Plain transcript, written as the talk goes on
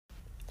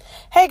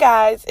Hey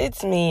guys,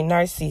 it's me,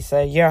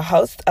 Narcissa, your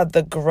host of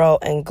the Grow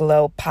and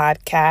Glow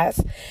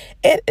podcast.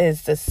 It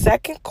is the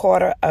second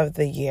quarter of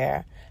the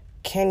year.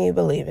 Can you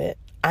believe it?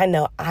 I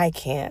know I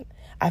can't.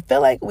 I feel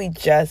like we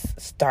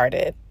just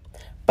started.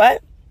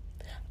 But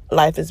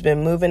life has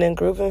been moving and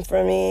grooving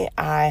for me.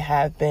 I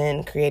have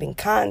been creating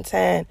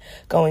content,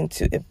 going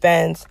to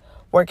events,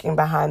 working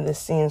behind the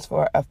scenes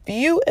for a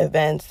few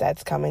events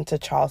that's coming to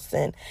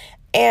Charleston.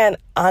 And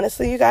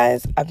honestly, you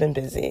guys, I've been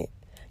busy.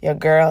 Your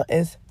girl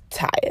is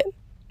tired.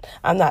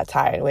 I'm not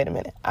tired. Wait a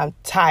minute. I'm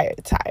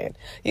tired.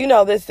 You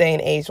know, this day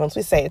and age, once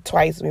we say it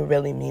twice, we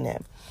really mean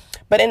it.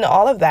 But in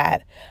all of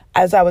that,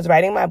 as I was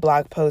writing my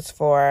blog post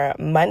for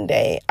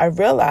Monday, I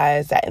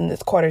realized that in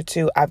this quarter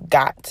two, I've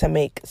got to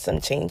make some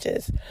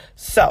changes.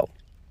 So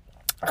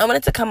I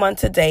wanted to come on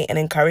today and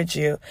encourage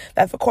you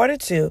that for quarter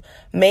two,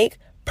 make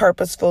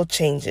purposeful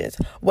changes.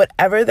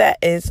 Whatever that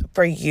is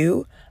for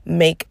you,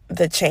 make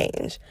the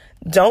change.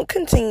 Don't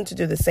continue to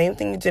do the same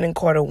thing you did in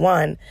quarter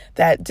one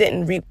that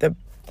didn't reap the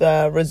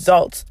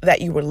results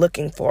that you were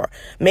looking for.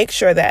 Make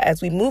sure that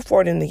as we move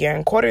forward in the year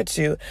in quarter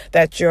two,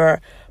 that your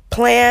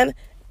plan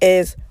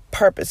is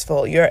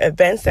purposeful. Your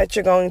events that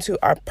you're going to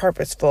are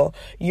purposeful.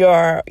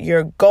 Your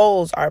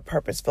goals are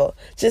purposeful.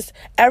 Just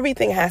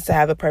everything has to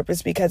have a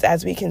purpose, because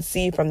as we can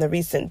see from the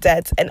recent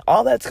deaths and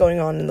all that's going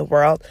on in the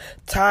world,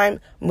 time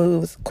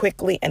moves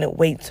quickly and it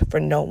waits for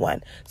no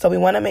one. So we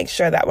want to make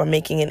sure that we're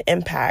making an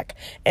impact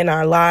in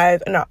our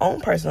lives, in our own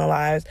personal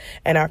lives,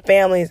 and our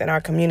families and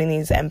our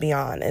communities and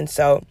beyond. And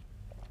so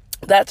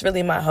that's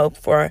really my hope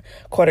for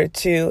quarter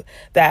two.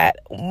 That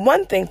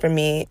one thing for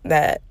me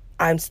that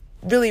I'm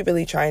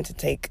really trying to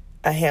take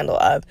a handle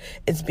of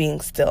is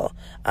being still.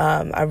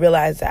 I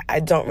realize that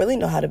I don't really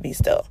know how to be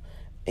still.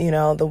 You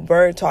know, the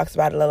word talks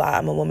about it a lot.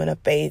 I'm a woman of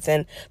faith,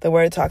 and the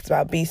word talks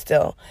about be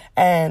still.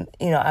 And,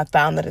 I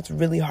found that it's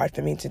really hard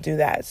for me to do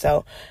that.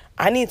 So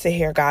I need to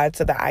hear God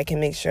so that I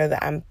can make sure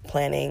that I'm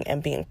planning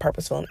and being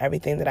purposeful in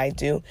everything that I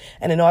do.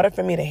 And in order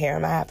for me to hear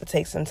him, I have to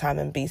take some time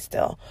and be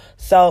still.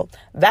 So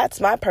that's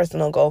my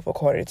personal goal for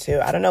quarter two.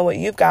 I don't know what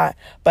you've got,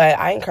 but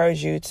I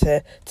encourage you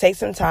to take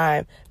some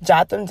time,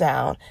 jot them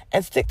down,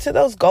 and stick to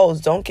those goals.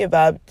 Don't give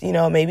up.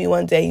 Maybe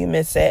one day you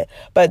miss it,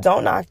 but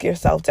don't knock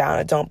yourself down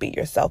or don't beat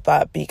yourself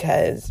up,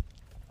 because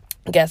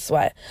guess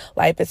what?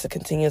 Life is a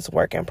continuous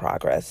work in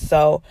progress.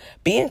 So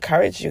be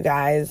encouraged, you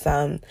guys.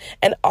 And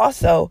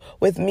also,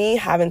 with me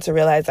having to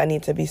realize I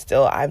need to be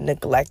still, I've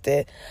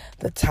neglected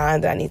the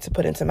time that I need to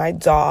put into my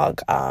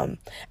dog. And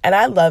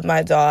I love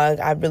my dog.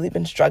 I've really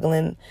been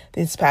struggling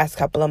these past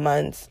couple of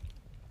months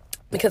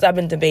because I've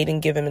been debating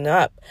giving him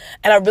up.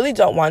 And I really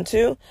don't want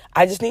to.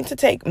 I just need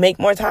to make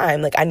more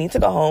time. I need to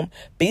go home,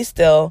 be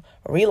still,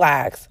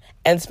 relax,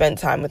 and spend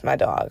time with my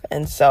dog.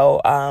 And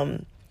so,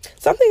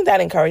 something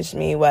that encouraged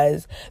me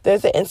was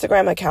there's an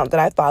Instagram account that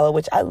I follow,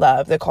 which I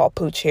love. They're called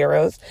Pooch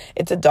Heroes.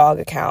 It's a dog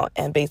account,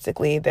 and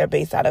basically they're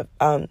based out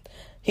of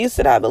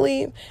Houston, I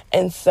believe.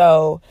 And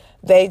so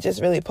they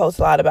just really post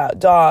a lot about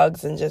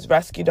dogs and just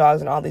rescue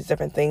dogs and all these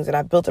different things. And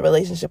I built a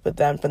relationship with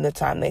them from the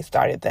time they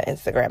started the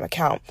Instagram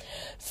account.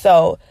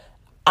 So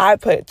I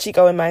put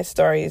Chico in my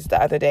stories the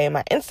other day, in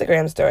my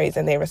Instagram stories,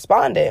 and they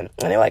responded.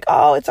 And they're like,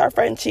 oh, it's our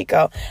friend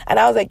Chico. And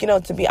I was like,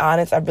 to be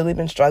honest, I've really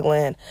been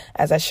struggling,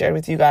 as I shared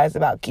with you guys,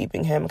 about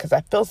keeping him, because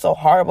I feel so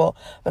horrible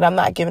that I'm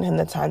not giving him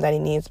the time that he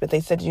needs. But they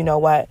said, you know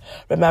what?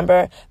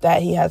 Remember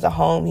that he has a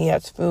home, he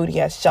has food, he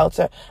has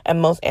shelter,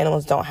 and most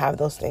animals don't have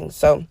those things.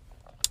 So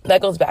that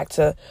goes back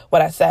to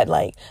what I said,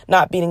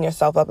 not beating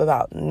yourself up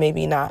about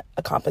maybe not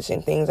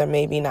accomplishing things or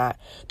maybe not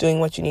doing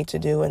what you need to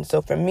do. And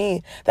so for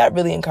me, that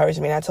really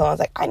encouraged me. And I told him, I was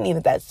like, I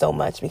needed that so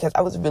much, because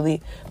I was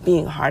really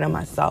being hard on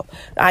myself.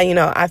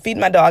 I feed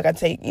my dog, I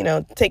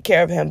take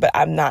care of him, but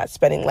I'm not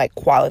spending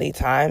quality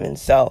time. And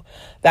so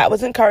that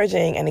was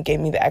encouraging, and it gave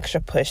me the extra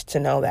push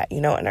to know that,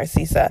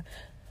 Narcissa,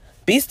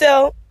 be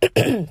still.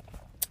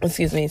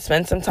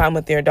 Spend some time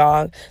with your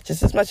dog,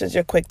 just as much as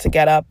you're quick to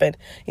get up and,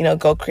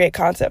 go create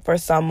content for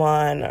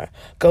someone or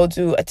go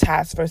do a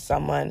task for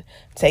someone.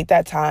 Take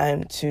that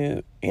time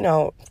to,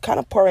 kind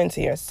of pour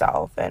into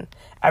yourself and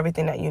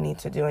everything that you need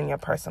to do in your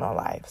personal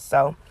life.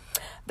 So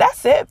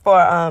that's it for,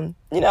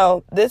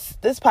 this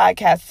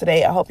podcast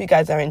today. I hope you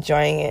guys are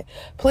enjoying it.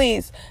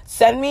 Please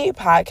send me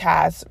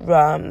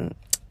podcast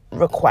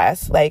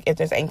requests, if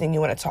there's anything you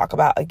want to talk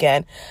about.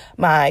 Again,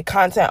 my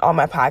content on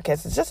my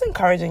podcast is just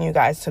encouraging you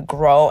guys to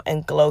grow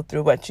and glow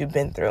through what you've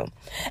been through.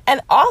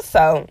 And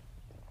also,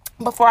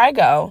 before I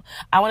go,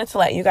 I wanted to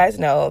let you guys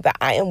know that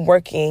I am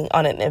working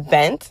on an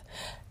event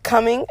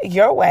coming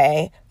your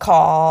way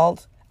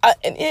called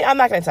I'm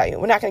not going to tell you.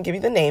 We're not going to give you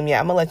the name yet.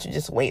 I'm going to let you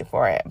just wait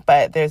for it.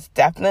 But there's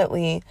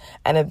definitely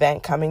an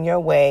event coming your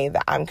way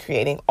that I'm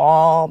creating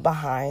all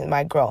behind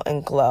my Grow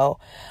and Glow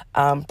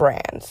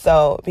brand.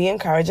 So be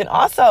encouraged. And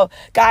also,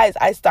 guys,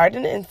 I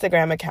started an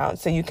Instagram account,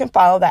 so you can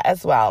follow that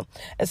as well.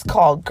 It's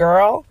called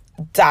girl.grow.glow.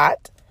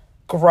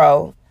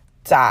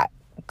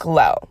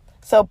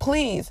 So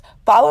please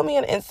follow me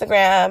on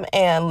Instagram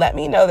and let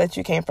me know that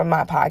you came from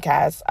my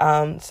podcast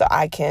so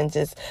I can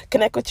just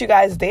connect with you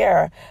guys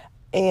there.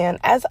 And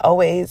as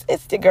always,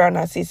 it's the girl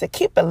Narcissa.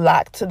 Keep it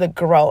locked to the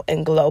Grow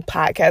and Glow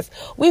podcast.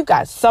 We've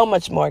got so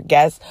much more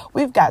guests.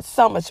 We've got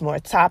so much more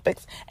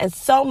topics and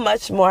so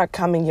much more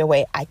coming your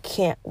way. I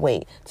can't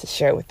wait to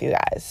share with you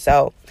guys.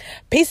 So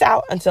peace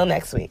out until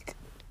next week.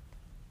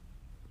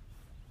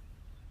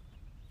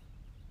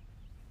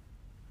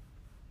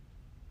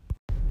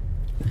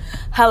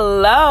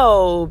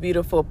 Hello,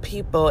 beautiful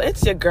people.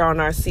 It's your girl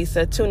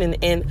Narcissa tuning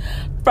in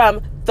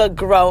from the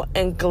Grow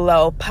and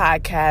Glow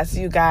podcast.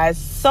 You guys,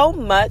 so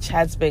much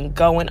has been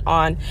going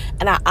on,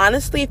 and I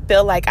honestly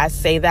feel like I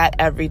say that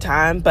every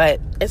time, but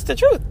it's the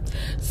truth.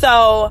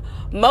 So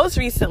most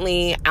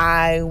recently,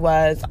 I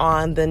was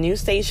on the new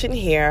station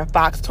here,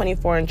 Fox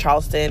 24 in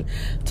Charleston,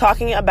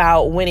 talking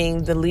about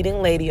winning the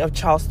Leading Lady of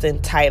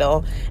Charleston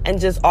title and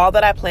just all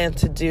that I plan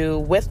to do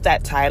with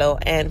that title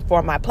and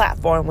for my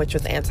platform, which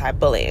was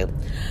anti-bullying.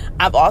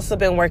 I've also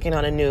been working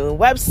on a new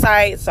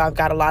website, so I've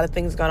got a lot of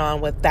things going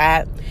on with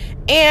that.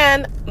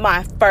 And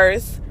my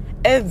first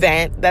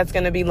event that's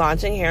going to be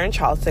launching here in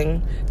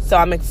Charleston. So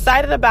I'm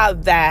excited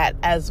about that,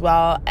 as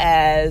well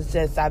as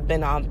just I've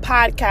been on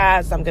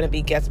podcasts. I'm going to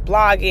be guest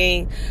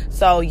blogging.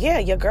 So yeah,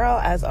 your girl,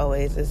 as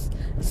always, is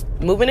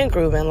moving and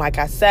grooving. Like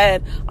I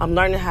said, I'm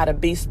learning how to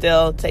be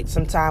still, take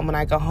some time when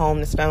I go home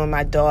to spend with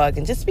my dog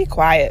and just be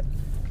quiet.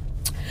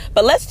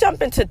 But let's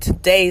jump into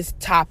today's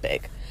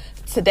topic.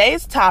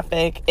 Today's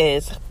topic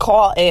is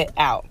call it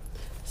out.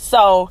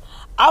 So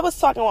I was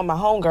talking with my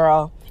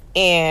homegirl,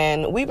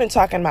 and we've been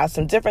talking about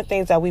some different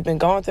things that we've been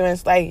going through. And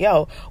it's like,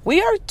 yo,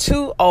 we are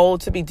too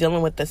old to be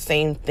dealing with the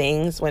same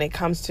things when it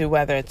comes to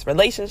whether it's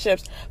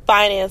relationships,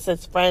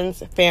 finances,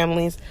 friends,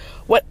 families,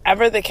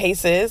 whatever the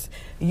case is.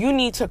 You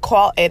need to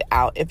call it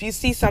out. If you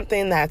see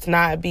something that's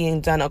not being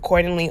done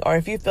accordingly, or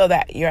if you feel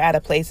that you're at a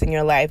place in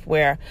your life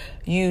where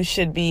you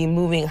should be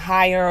moving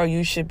higher, or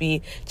you should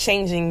be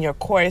changing your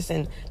course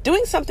and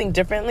doing something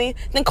differently,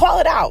 then call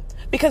it out.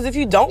 Because if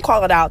you don't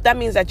call it out, that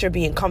means that you're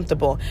being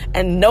comfortable,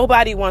 and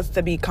nobody wants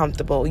to be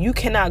comfortable. You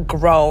cannot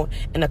grow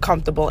in a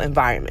comfortable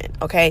environment,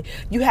 okay?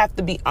 You have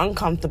to be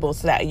uncomfortable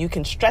so that you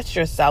can stretch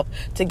yourself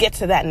to get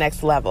to that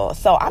next level.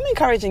 So I'm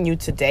encouraging you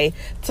today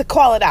to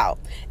call it out.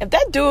 If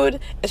that dude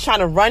is trying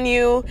to run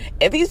you,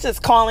 if he's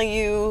just calling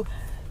you,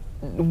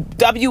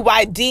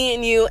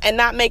 WYDing you and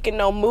not making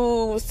no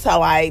moves to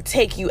like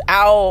take you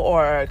out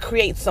or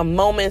create some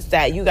moments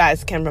that you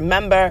guys can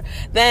remember,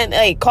 then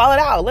hey, call it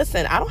out.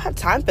 Listen, I don't have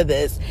time for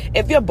this.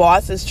 If your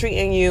boss is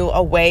treating you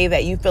a way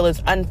that you feel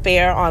is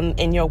unfair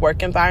in your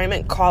work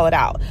environment, call it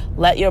out.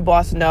 Let your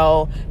boss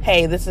know,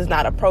 hey, this is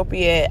not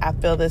appropriate. I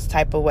feel this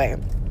type of way.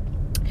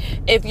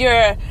 If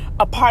you're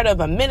a part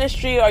of a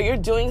ministry or you're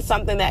doing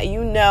something that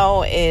you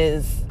know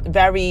is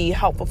very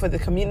helpful for the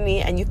community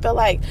and you feel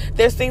like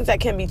there's things that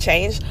can be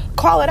changed,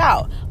 call it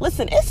out.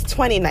 Listen, it's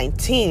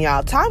 2019,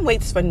 y'all. Time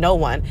waits for no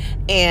one.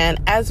 And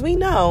as we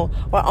know,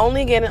 we're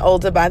only getting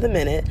older by the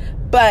minute,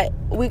 but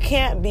we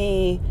can't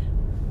be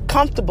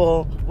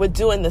comfortable with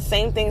doing the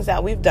same things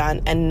that we've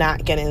done and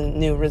not getting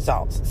new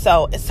results.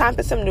 So it's time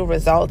for some new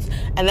results,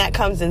 and that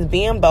comes in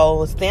being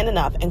bold, standing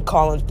up, and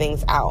calling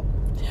things out.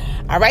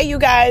 All right, you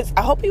guys,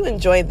 I hope you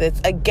enjoyed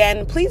this.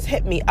 Again, please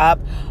hit me up.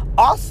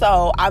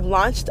 Also, I've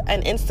launched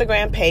an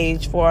Instagram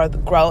page for the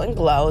Grow and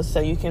Glow,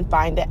 so you can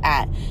find it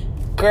at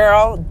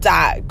girl.grow.glow.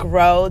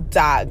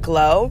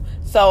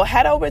 So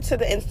head over to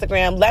the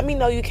Instagram. Let me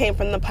know you came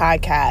from the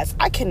podcast.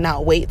 I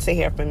cannot wait to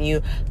hear from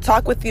you.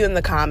 Talk with you in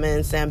the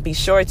comments, and be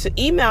sure to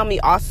email me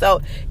also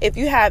if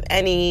you have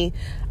any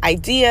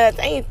ideas,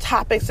 any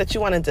topics that you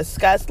want to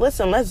discuss.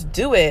 Listen, let's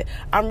do it.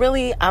 I'm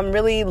really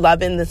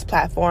loving this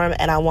platform,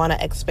 and I want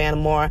to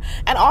expand more.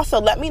 And also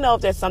let me know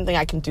if there's something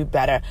I can do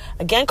better.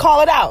 Again,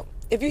 call it out.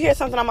 If you hear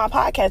something on my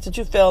podcast that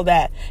you feel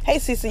that, hey,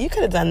 Cece, you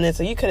could have done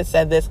this or you could have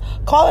said this,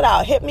 call it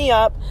out. Hit me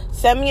up.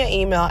 Send me an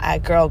email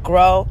at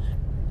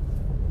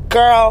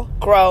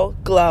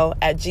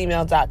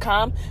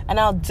girlgrowglow@gmail.com, and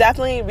I'll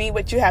definitely read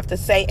what you have to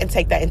say and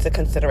take that into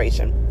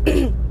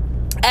consideration.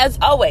 As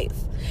always,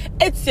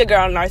 it's your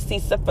girl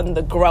Narcissa from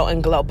the Grow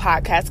and Glow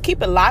podcast.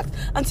 Keep it locked.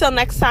 Until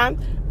next time,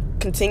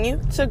 continue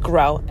to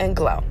grow and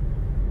glow.